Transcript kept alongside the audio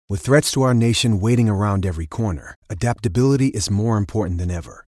With threats to our nation waiting around every corner, adaptability is more important than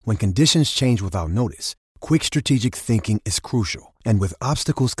ever. When conditions change without notice, quick strategic thinking is crucial. And with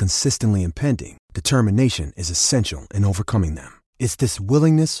obstacles consistently impending, determination is essential in overcoming them. It's this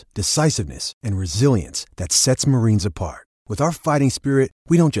willingness, decisiveness, and resilience that sets Marines apart. With our fighting spirit,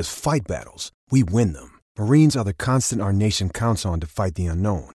 we don't just fight battles, we win them. Marines are the constant our nation counts on to fight the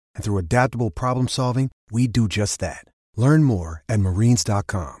unknown. And through adaptable problem solving, we do just that. Learn more at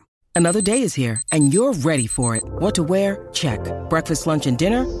marines.com. Another day is here, and you're ready for it. What to wear? Check. Breakfast, lunch, and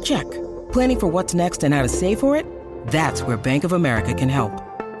dinner? Check. Planning for what's next and how to save for it? That's where Bank of America can help.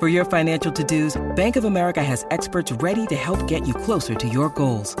 For your financial to-dos, Bank of America has experts ready to help get you closer to your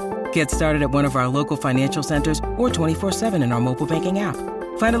goals. Get started at one of our local financial centers or 24/7 in our mobile banking app.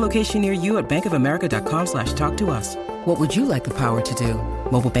 Find a location near you at bankofamerica.com/talktous. What would you like the power to do?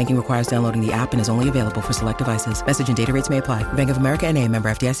 Mobile banking requires downloading the app and is only available for select devices. Message and data rates may apply. Bank of America N.A., member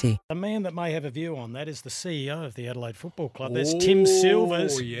FDIC. A man that may have a view on that is the CEO of the Adelaide Football Club. That's Tim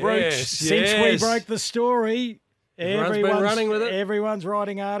Silvers. Since we broke the story, everyone's been running with it. Everyone's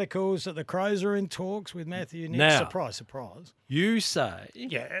writing articles that the Crows are in talks with Matthew Nick. Now, surprise, surprise. You say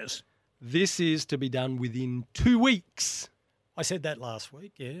Yes. this is to be done within 2 weeks. I said that last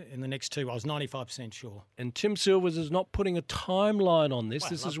week, in the next 2. I was 95% sure. And Tim Silvers is not putting a timeline on this.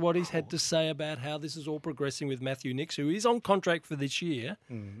 Well, This is what he's had to say about how this is all progressing with Matthew Nicks, who is on contract for this year.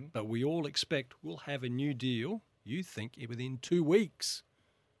 Mm-hmm. But we all expect we'll have a new deal, you think, within 2 weeks.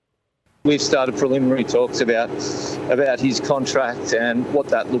 We've started preliminary talks about his contract and what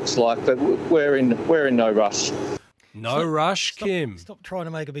that looks like, but we're in no rush. No rush, Kim. Stop trying to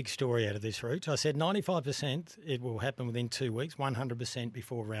make a big story out of this, Rooch. I said 95% it will happen within 2 weeks, 100%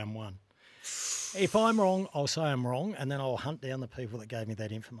 before round 1. If I'm wrong, I'll say I'm wrong, and then I'll hunt down the people that gave me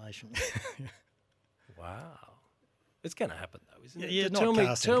that information. Wow. It's going to happen, though, isn't it? You're Tell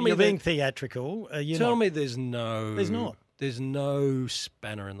not me You're being theatrical. Tell me there's no... There's not. There's no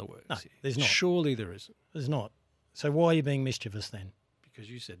spanner in the works. No, here. there's not. Surely there isn't. There's not. So why are you being mischievous then? Because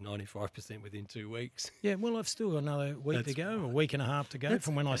you said 95% within 2 weeks. Yeah, well, I've still got another week to go, a week and a half to go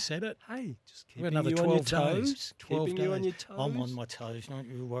from when I said it. Hey, just We've keeping got another you 12 on your days. toes. 12 Keeping days. you on your toes. I'm on my toes. Don't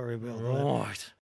you worry about that. Right.